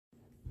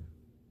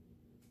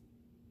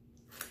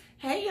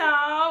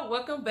y'all,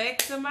 welcome back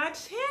to my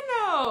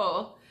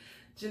channel.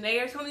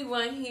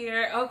 Janae21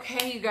 here.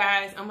 Okay, you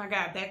guys, oh my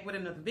god, back with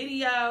another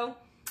video.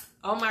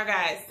 Oh my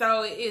god,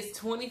 so it is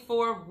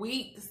 24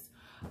 weeks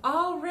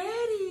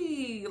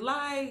already.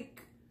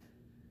 Like,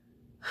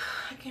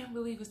 I can't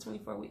believe it's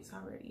 24 weeks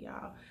already,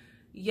 y'all.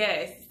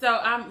 Yes, so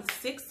I'm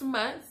 6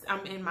 months.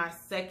 I'm in my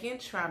second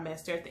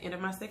trimester, at the end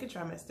of my second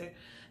trimester.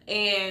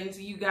 And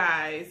you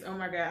guys, oh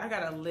my god, I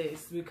got a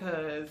list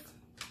because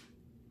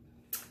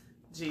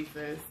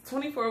Jesus,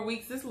 24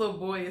 weeks, this little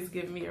boy is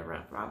giving me a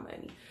run for my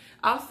money.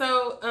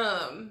 Also,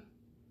 I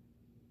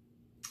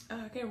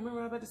can't remember what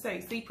I was about to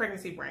say. See,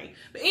 pregnancy brain.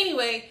 But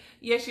anyway,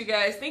 yes, you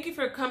guys, thank you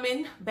for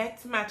coming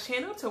back to my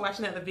channel to watch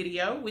another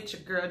video with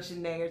your girl,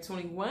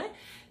 Janae21.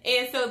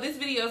 And so this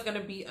video is going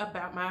to be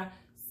about my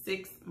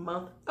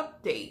 6-month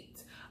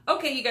update.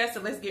 Okay, you guys, so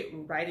let's get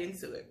right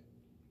into it.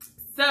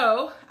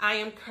 So I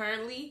am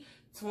currently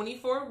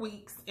 24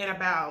 weeks and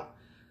about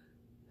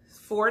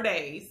 4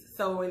 days.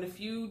 So in a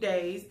few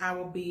days, I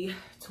will be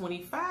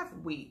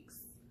 25 weeks.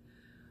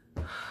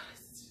 This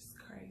is just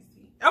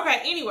crazy. Okay,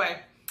 anyway.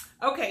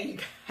 Okay, you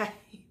guys.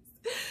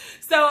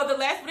 So the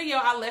last video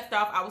I left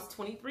off, I was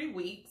 23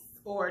 weeks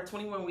or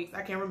 21 weeks.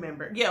 I can't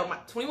remember. Yeah, my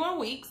 21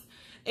 weeks.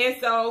 And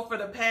so for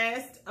the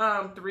past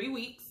 3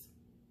 weeks,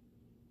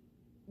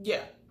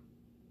 yeah,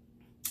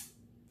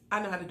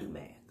 I know how to do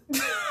math.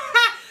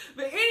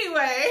 But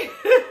anyway,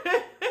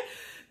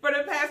 for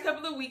the past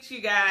couple of weeks,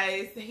 you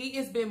guys, he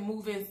has been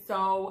moving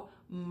so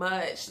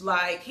much.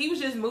 Like, he was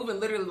just moving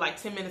literally like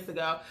 10 minutes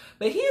ago.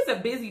 But he is a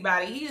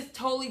busybody. He is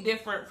totally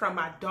different from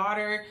my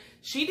daughter.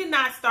 She did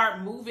not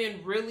start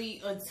moving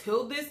really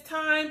until this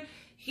time.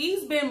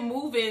 He's been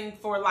moving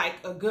for like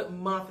a good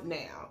month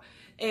now.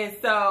 And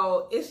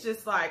so it's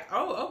just like,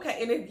 oh, okay.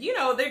 And if, you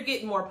know, they're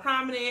getting more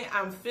prominent.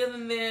 I'm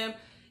feeling them.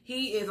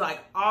 He is like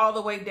all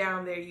the way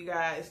down there, you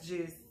guys.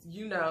 Just,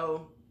 you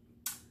know,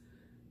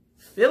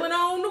 feeling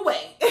on the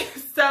way.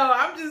 So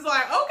I'm just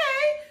like,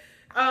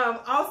 okay.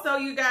 Also,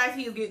 you guys,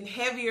 he is getting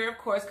heavier, of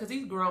course, because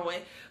he's growing.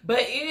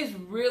 But it is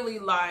really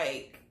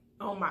like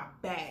on my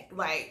back.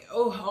 Like,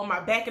 oh, on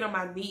my back and on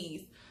my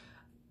knees.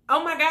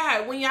 Oh my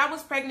God, when y'all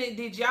was pregnant,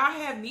 did y'all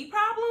have knee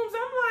problems?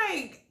 I'm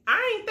like,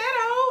 I ain't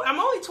that old. I'm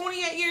only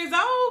 28 years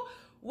old.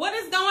 What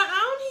is going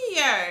on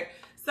here?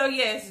 So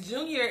yes,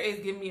 Junior is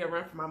giving me a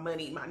run for my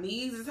money. My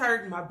knees is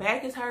hurting. My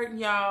back is hurting,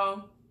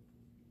 y'all.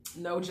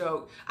 No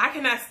joke. I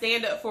cannot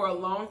stand up for a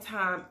long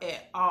time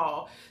at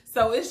all.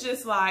 So it's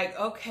just like,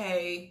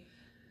 okay,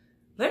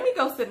 let me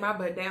go sit my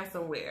butt down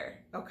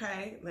somewhere.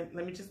 Okay, let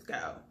me just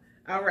go.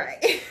 All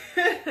right.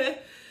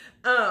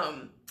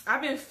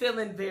 I've been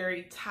feeling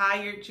very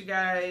tired, you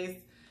guys.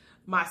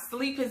 My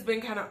sleep has been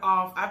kind of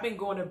off. I've been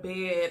going to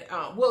bed.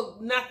 Well,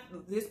 not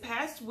this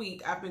past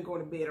week. I've been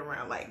going to bed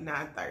around like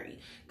 9:30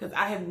 because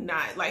I have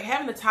not, like,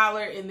 having a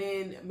toddler and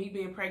then me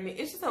being pregnant.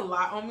 It's just a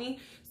lot on me.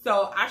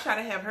 So I try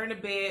to have her in the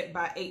bed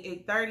by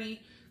 8:30,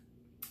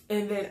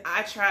 and then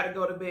I try to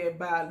go to bed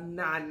by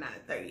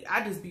 9:30.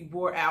 I just be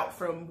wore out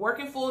from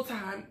working full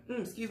time.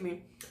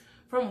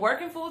 From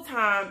working full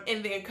time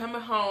and then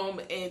coming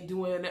home and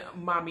doing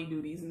mommy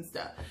duties and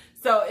stuff.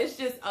 So it's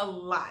just a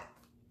lot.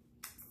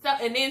 So,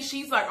 and then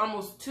she's like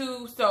almost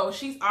 2, so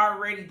she's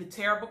already the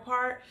terrible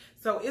part.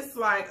 So it's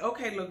like,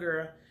 okay, little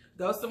girl,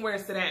 go somewhere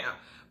and sit down.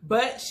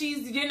 But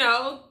she's, you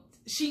know,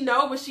 she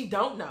know, but she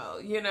don't know,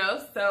 you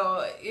know.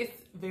 So it's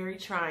very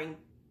trying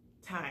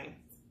time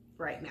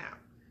right now.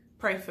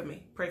 Pray for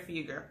me. Pray for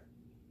you, girl.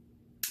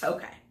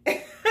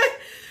 Okay.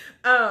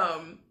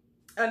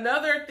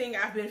 Another thing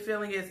I've been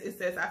feeling is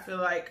this. I feel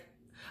like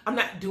I'm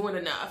not doing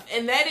enough.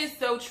 And that is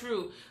so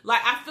true.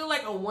 Like, I feel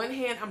like on one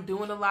hand, I'm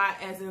doing a lot,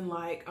 as in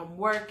like I'm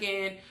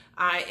working.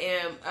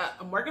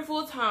 I'm working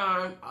full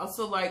time.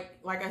 Also, like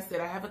I said,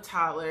 I have a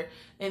toddler.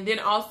 And then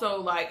also,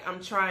 like,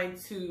 I'm trying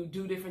to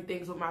do different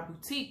things with my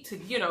boutique to,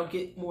 you know,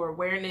 get more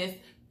awareness,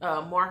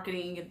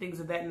 marketing and things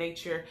of that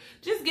nature.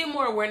 Just get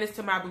more awareness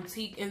to my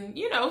boutique and,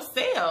 you know,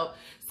 sell.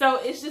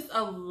 So it's just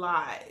a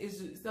lot. It's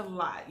just a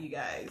lot, you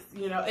guys,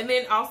 you know, and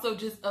then also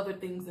just other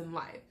things in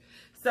life.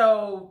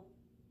 So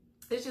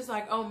it's just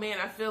like, oh man,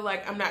 I feel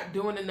like I'm not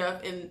doing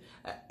enough. And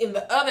in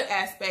the other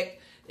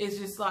aspect, it's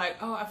just like,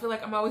 oh, I feel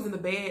like I'm always in the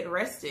bed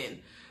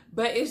resting.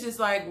 But it's just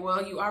like,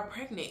 well, you are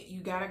pregnant.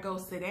 You got to go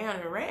sit down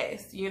and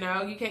rest. You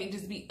know, you can't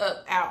just be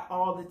up, out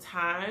all the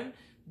time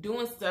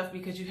doing stuff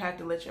because you have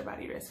to let your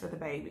body rest for the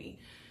baby.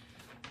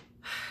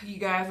 You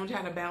guys, I'm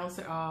trying to balance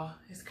it all.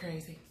 It's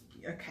crazy.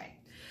 Okay.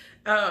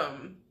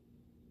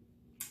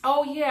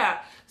 Oh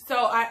yeah. So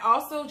I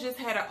also just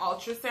had an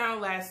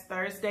ultrasound last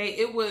Thursday.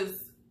 It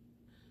was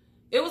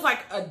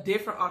like a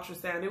different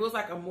ultrasound. It was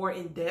like a more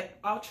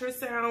in-depth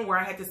ultrasound where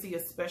I had to see a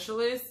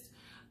specialist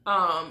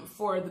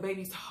for the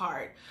baby's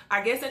heart.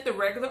 I guess at the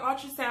regular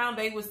ultrasound,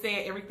 they was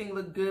saying everything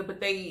looked good, but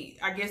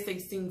I guess they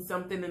seen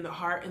something in the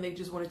heart and they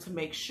just wanted to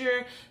make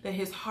sure that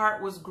his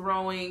heart was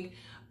growing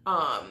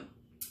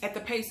at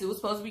the pace it was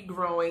supposed to be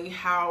growing,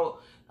 how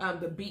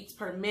the beats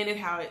per minute,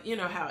 how it, you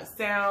know, how it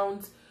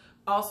sounds.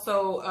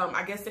 Also,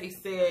 I guess they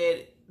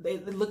said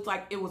it looked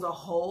like it was a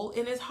hole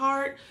in his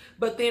heart.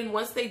 But then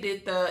once they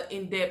did the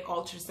in-depth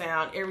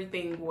ultrasound,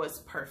 everything was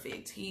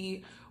perfect.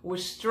 He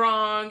was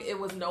strong. It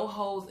was no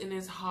holes in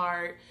his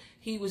heart.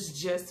 He was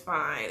just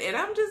fine. And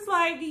I'm just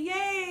like,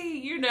 yay,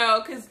 you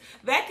know, because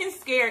that can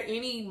scare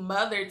any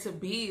mother to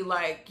be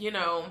like, you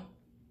know,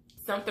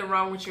 something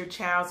wrong with your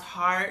child's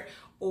heart,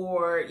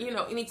 or, you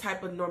know, any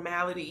type of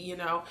normality, you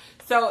know.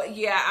 So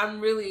yeah, I'm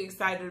really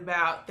excited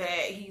about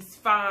that. He's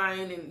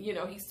fine, and, you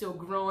know, he's still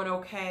growing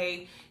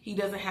okay. He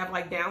doesn't have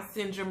like Down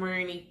syndrome or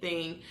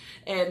anything.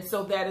 And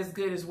so that is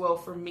good as well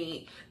for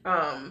me.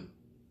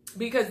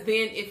 Because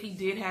then if he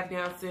did have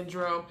Down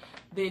syndrome,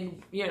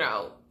 then, you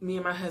know, me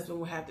and my husband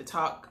will have to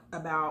talk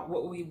about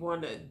what we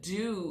want to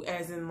do,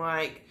 as in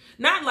like,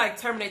 not like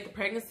terminate the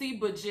pregnancy,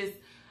 but just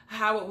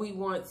how would we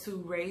want to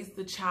raise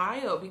the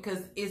child, because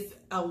it's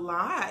a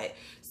lot.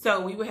 So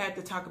we would have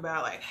to talk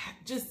about like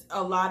just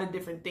a lot of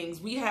different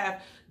things. We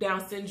have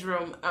Down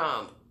syndrome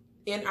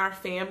in our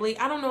family.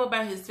 I don't know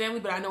about his family,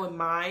 but I know in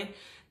mine.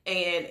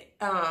 And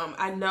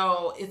I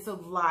know it's a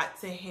lot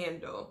to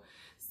handle.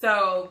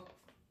 So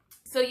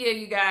yeah,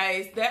 you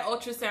guys, that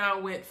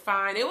ultrasound went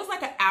fine. It was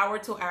like an hour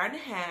to an hour and a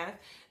half.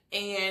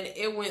 And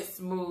it went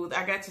smooth.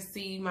 I got to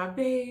see my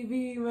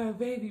baby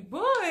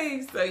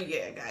boy. So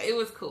yeah, guys, it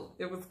was cool.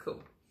 It was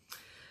cool.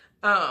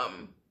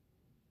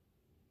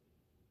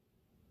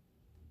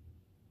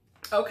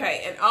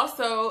 Okay, and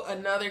also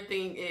another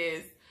thing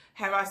is,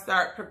 have I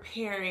start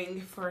preparing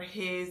for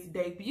his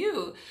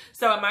debut?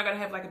 So am I gonna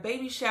have like a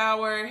baby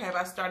shower? Have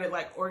I started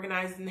like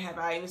organizing? Have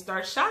I even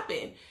started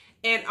shopping?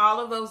 And all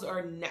of those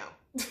are no.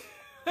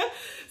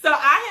 So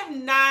I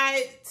have not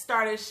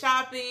started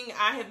shopping.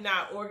 I have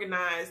not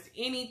organized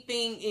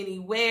anything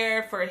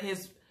anywhere for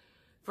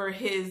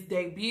his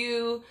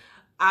debut.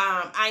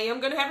 I am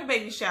going to have a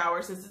baby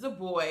shower since it's a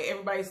boy.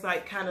 Everybody's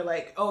like, kind of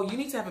like, oh, you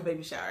need to have a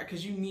baby shower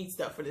because you need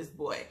stuff for this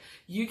boy.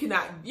 You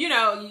cannot, you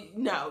know,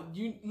 no,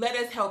 you let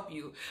us help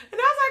you. And I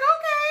was like,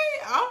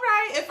 okay, all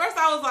right. At first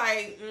I was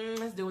like,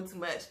 that's doing too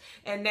much.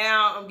 And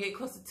now I'm getting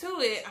closer to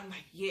it. I'm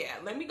like, yeah,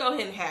 let me go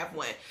ahead and have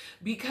one,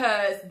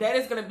 because that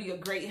is going to be a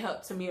great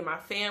help to me and my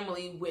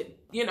family with,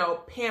 you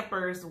know,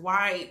 Pampers,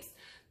 wipes,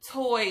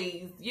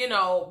 toys, you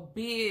know,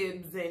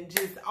 bibs, and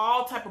just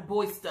all type of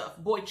boy stuff,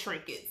 boy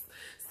trinkets.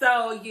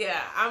 So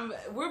yeah,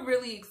 we're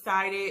really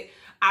excited.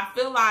 I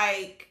feel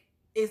like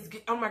it's,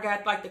 oh my God,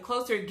 like the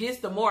closer it gets,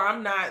 the more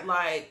I'm not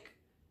like,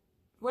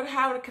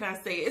 how can I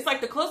say it? It's like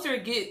the closer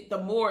it gets, the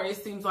more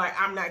it seems like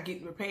I'm not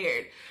getting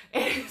prepared.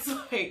 And it's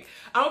like,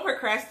 I'm a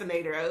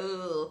procrastinator.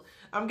 Ugh.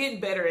 I'm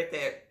getting better at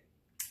that.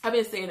 I've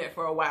been saying that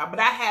for a while, but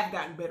I have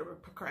gotten better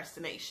with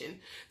procrastination.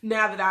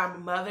 Now that I'm a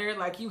mother,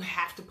 like, you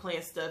have to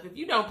plan stuff. If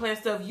you don't plan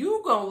stuff,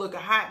 you gonna look a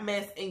hot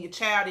mess, and your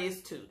child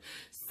is too.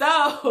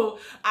 So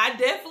I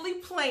definitely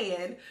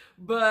plan,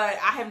 but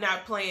I have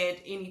not planned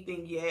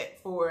anything yet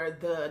for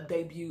the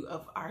debut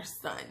of our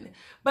son.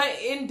 But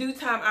in due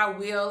time, I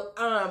will.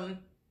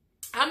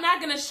 I'm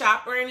not going to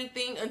shop or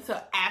anything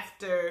until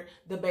after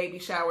the baby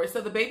shower.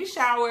 So the baby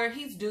shower,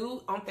 he's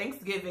due on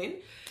Thanksgiving.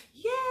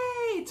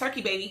 Yay,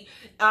 turkey baby.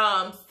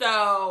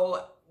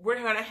 So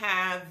we're going to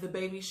have the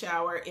baby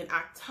shower in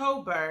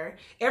October.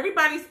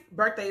 Everybody's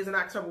birthday is in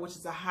October, which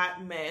is a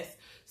hot mess.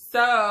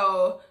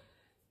 So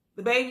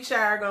the baby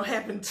shower going to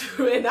happen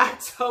too in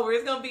October.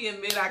 It's going to be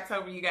in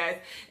mid-October, you guys.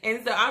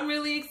 And so I'm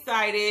really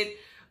excited.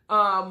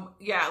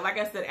 Yeah, like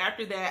I said,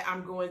 after that,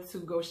 I'm going to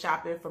go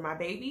shopping for my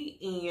baby.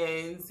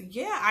 And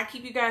yeah, I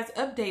keep you guys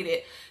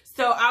updated.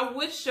 So I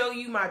would show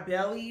you my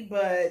belly,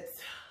 but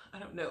I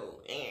don't know.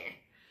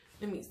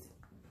 Let me see.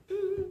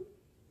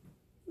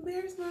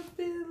 There's my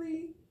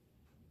belly.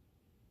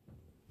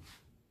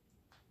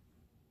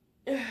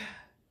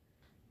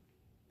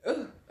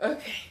 Oh,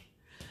 okay.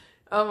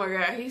 Oh my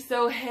God, he's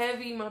so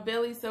heavy. My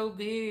belly's so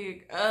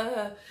big.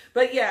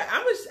 But yeah,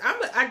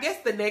 I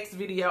guess the next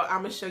video,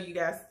 I'm gonna show you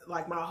guys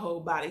like my whole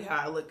body, how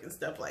I look and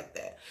stuff like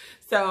that.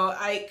 So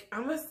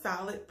I'm a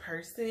solid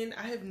person.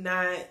 I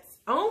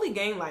only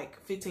gained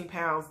like 15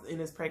 pounds in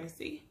this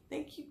pregnancy.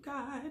 Thank you,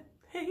 God.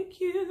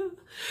 Thank you.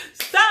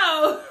 So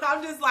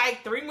I'm just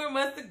like 3 more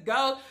months to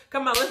go.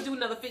 Come on, let's do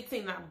another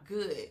 15 and I'm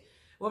good.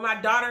 Well, my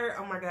daughter,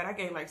 oh my God, I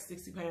gained like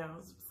 60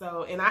 pounds.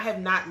 So, and I have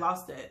not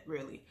lost that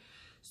really.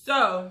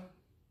 So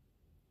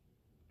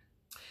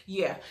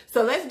yeah,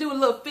 so let's do a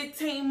little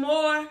 15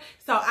 more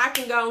so I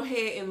can go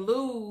ahead and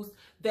lose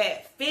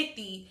that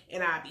 50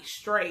 and I'll be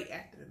straight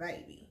after the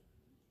baby.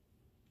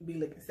 Be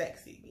looking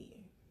sexy again.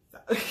 So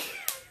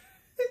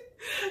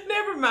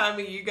never mind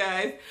me, you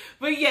guys.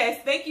 But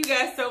yes, thank you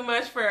guys so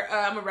much for,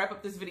 I'm gonna wrap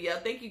up this video.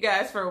 Thank you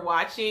guys for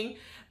watching.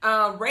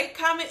 Rate,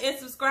 comment, and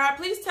subscribe.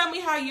 Please tell me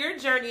how your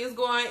journey is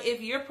going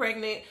if you're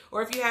pregnant,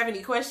 or if you have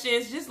any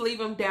questions, just leave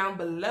them down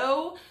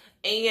below.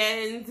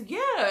 And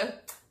yeah,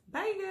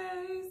 bye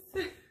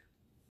guys.